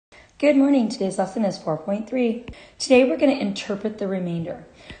Good morning. Today's lesson is 4.3. Today we're going to interpret the remainder.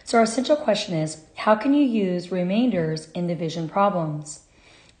 So our essential question is, how can you use remainders in division problems?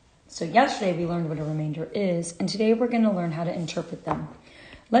 So yesterday we learned what a remainder is, and today we're going to learn how to interpret them.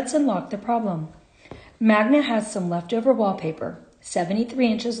 Let's unlock the problem. Magna has some leftover wallpaper, 73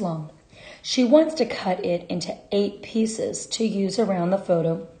 inches long. She wants to cut it into 8 pieces to use around the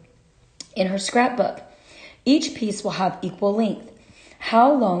photo in her scrapbook. Each piece will have equal length.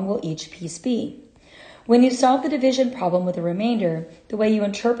 How long will each piece be? When you solve the division problem with a remainder, the way you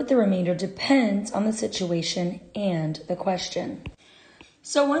interpret the remainder depends on the situation and the question.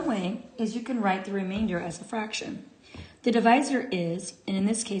 So one way is you can write the remainder as a fraction. The divisor is, and in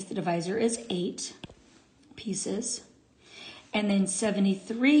this case the divisor is 8 pieces, and then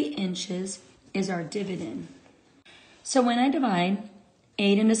 73 inches is our dividend. So when I divide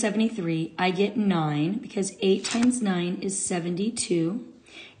 8 into 73, I get 9 because 8 times 9 is 72,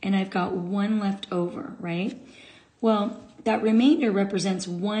 and I've got 1 left over, right? Well, that remainder represents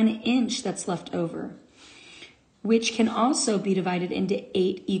 1 inch that's left over, which can also be divided into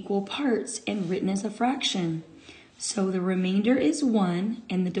 8 equal parts and written as a fraction. So the remainder is 1,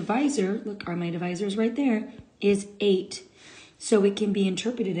 and the divisor, look, my divisor is right there, is 8. So it can be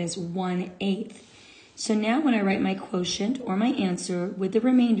interpreted as 1/8. So now when I write my quotient or my answer with the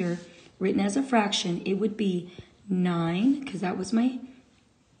remainder written as a fraction, it would be 9, because that was my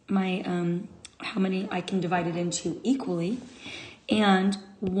how many I can divide it into equally, and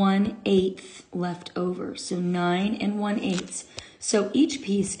 1/8 left over. So 9 and 1/8. So each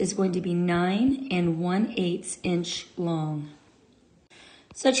piece is going to be 9 and 1/8 inch long.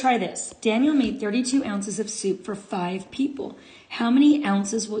 So try this. Daniel made 32 ounces of soup for 5 people. How many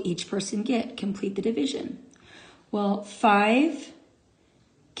ounces will each person get? Complete the division. Well, 5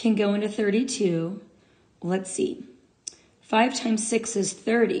 can go into 32. Let's see. 5 times 6 is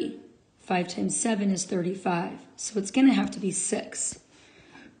 30. 5 times 7 is 35. So it's going to have to be 6.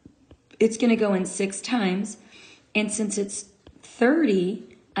 It's going to go in 6 times. And since it's 30,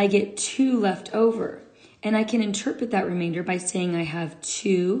 I get 2 left over. And I can interpret that remainder by saying I have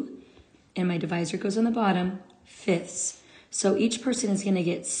 2, and my divisor goes on the bottom, fifths. So each person is going to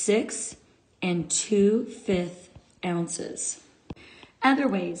get 6 and 2/5 ounces. Other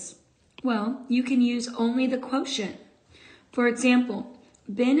ways, well, you can use only the quotient. For example,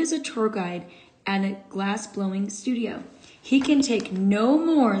 Ben is a tour guide at a glass blowing studio. He can take no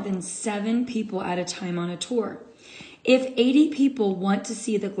more than 7 people at a time on a tour. If 80 people want to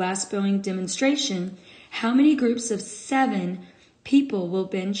see the glass blowing demonstration, how many groups of 7 people will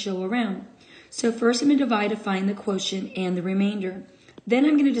Ben show around? So first I'm going to divide to find the quotient and the remainder. Then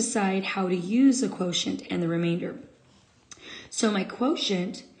I'm going to decide how to use the quotient and the remainder. So my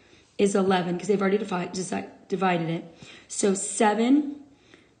quotient is 11 because they've already divided it. So 7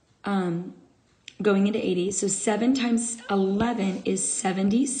 going into 80. So 7 times 11 is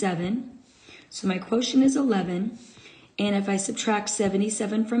 77. So my quotient is 11. And if I subtract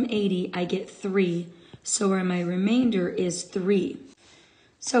 77 from 80, I get 3. So my remainder is 3.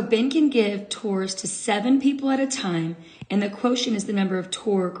 So Ben can give tours to 7 people at a time, and the quotient is the number of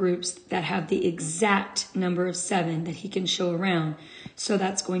tour groups that have the exact number of 7 that he can show around. So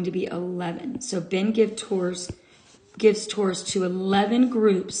that's going to be 11. So Ben gives tours to 11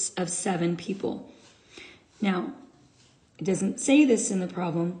 groups of 7 people. Now, it doesn't say this in the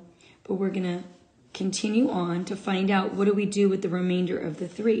problem, but we're going to continue on to find out what do we do with the remainder of the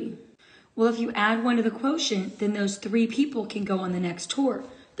 3. Well, if you add 1 to the quotient, then those 3 people can go on the next tour.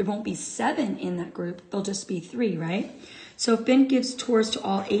 There won't be 7 in that group. There'll just be 3, right? So if Ben gives tours to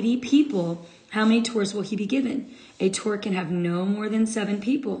all 80 people, how many tours will he be given? A tour can have no more than 7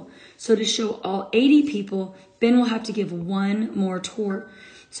 people. So to show all 80 people, Ben will have to give 1 more tour.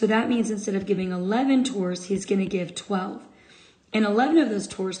 So that means instead of giving 11 tours, he's going to give 12. In 11 of those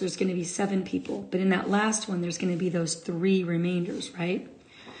tours, there's going to be 7 people. But in that last one, there's going to be those 3 remainders, right?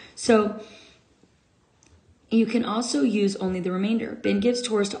 So you can also use only the remainder. Ben gives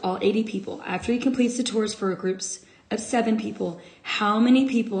tours to all 80 people. After he completes the tours for groups of 7 people, how many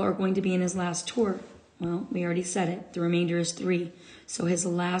people are going to be in his last tour? Well, we already said it. The remainder is 3. So his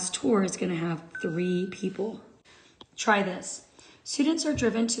last tour is going to have 3 people. Try this. Students are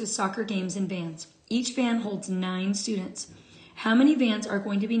driven to soccer games in vans. Each van holds 9 students. How many vans are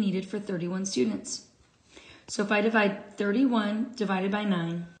going to be needed for 31 students? So if I divide 31 divided by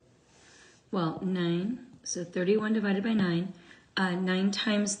 9, well, 9, so 31 divided by 9, 9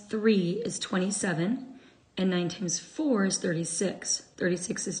 times 3 is 27, and 9 times 4 is 36.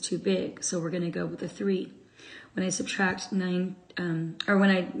 36 is too big, so we're going to go with the 3. When I subtract 9, or when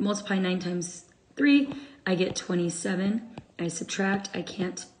I multiply 9 times 3, I get 27, I subtract, I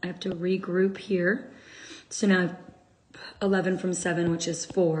have to regroup here. So now I have 11 from 7, which is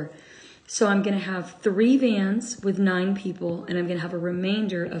 4. So I'm going to have 3 vans with 9 people, and I'm going to have a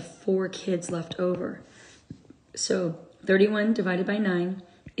remainder of 4 kids left over. So 31 divided by 9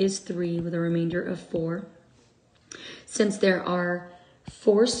 is 3 with a remainder of 4. Since there are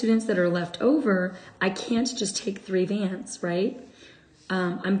 4 students that are left over, I can't just take 3 vans, right?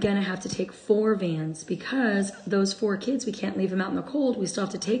 I'm going to have to take 4 vans because those 4 kids, we can't leave them out in the cold. We still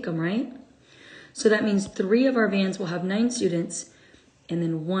have to take them, right? So that means 3 of our vans will have 9 students, and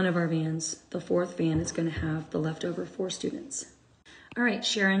then 1 of our vans, the 4th van, is going to have the leftover 4 students. All right,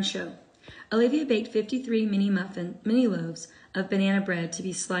 share and show. Olivia baked 53 mini loaves of banana bread to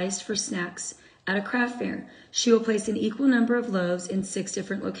be sliced for snacks at a craft fair. She will place an equal number of loaves in 6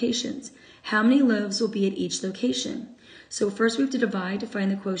 different locations. How many loaves will be at each location? So first we have to divide to find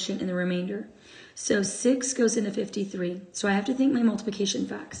the quotient and the remainder. So 6 goes into 53. So I have to think my multiplication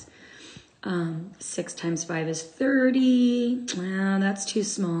facts. 6 times 5 is 30. Well, that's too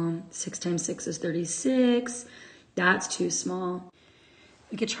small. 6 times 6 is 36. That's too small.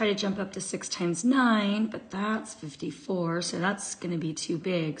 We could try to jump up to 6 times 9, but that's 54, so that's going to be too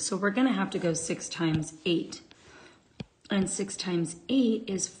big. So we're going to have to go 6 times 8. And 6 times 8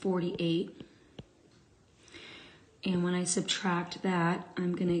 is 48. And when I subtract that,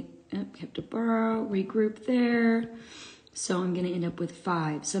 I'm going to have to borrow, regroup there. So I'm going to end up with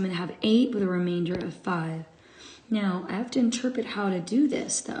 5. So I'm going to have 8 with a remainder of 5. Now, I have to interpret how to do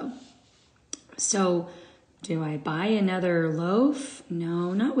this, though. So do I buy another loaf?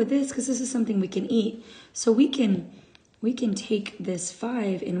 No, not with this, because this is something we can eat. So we can take this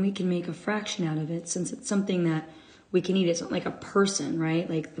 5 and we can make a fraction out of it, since it's something that we can eat. It's not like a person, right?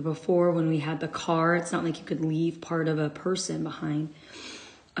 Like before when we had the car, it's not like you could leave part of a person behind.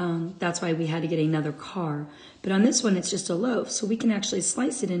 That's why we had to get another car. But on this one, it's just a loaf. So we can actually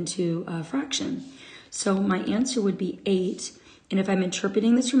slice it into a fraction. So my answer would be 8. And if I'm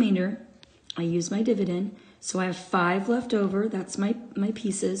interpreting this remainder, I use my dividend. So I have 5 left over. That's my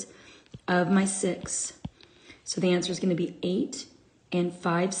pieces of my 6. So the answer is going to be 8 and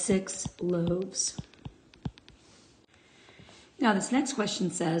 5/6 loaves. Now this next question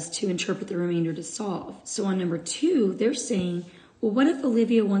says to interpret the remainder to solve. So on number 2, they're saying, well, what if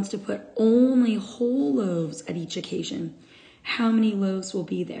Olivia wants to put only whole loaves at each occasion? How many loaves will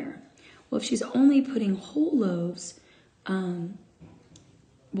be there? Well, if she's only putting whole loaves, well,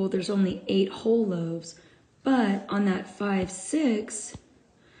 there's only 8 whole loaves. But on that 5/6,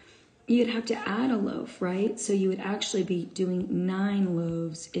 you'd have to add a loaf, right? So you would actually be doing 9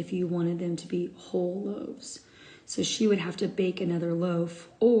 loaves if you wanted them to be whole loaves. So she would have to bake another loaf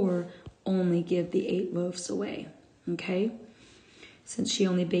or only give the 8 loaves away, okay? Since she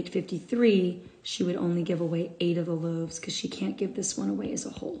only baked 53, she would only give away 8 of the loaves because she can't give this one away as a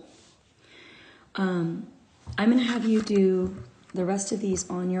whole. I'm going to have you do the rest of these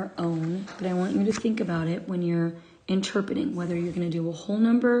on your own, but I want you to think about it when you're interpreting, whether you're going to do a whole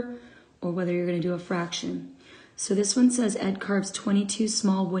number or whether you're going to do a fraction. So this one says Ed carves 22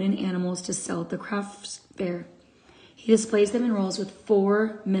 small wooden animals to sell at the craft fair. He displays them in rows with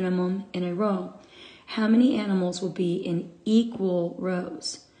 4 minimum in a row. How many animals will be in equal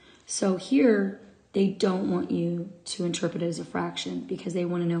rows? So here, they don't want you to interpret it as a fraction because they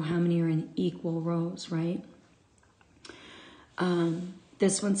want to know how many are in equal rows, right?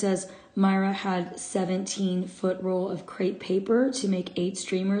 This one says Myra had 17-foot roll of crepe paper to make 8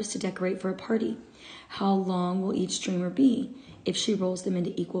 streamers to decorate for a party. How long will each streamer be if she rolls them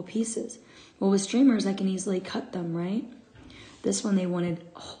into equal pieces? Well, with streamers, I can easily cut them, right? This one, they wanted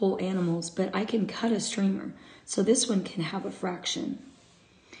whole animals, but I can cut a streamer. So this one can have a fraction.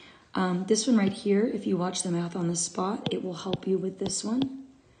 This one right here, if you watch the math on the spot, it will help you with this one.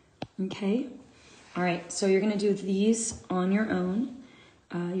 Okay? All right, so you're going to do these on your own.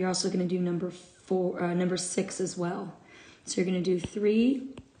 You're also going to do number 6 as well. So you're going to do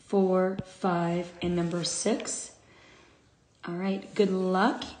 3, 4, 5, and number 6. All right, good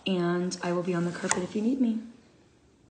luck, and I will be on the carpet if you need me.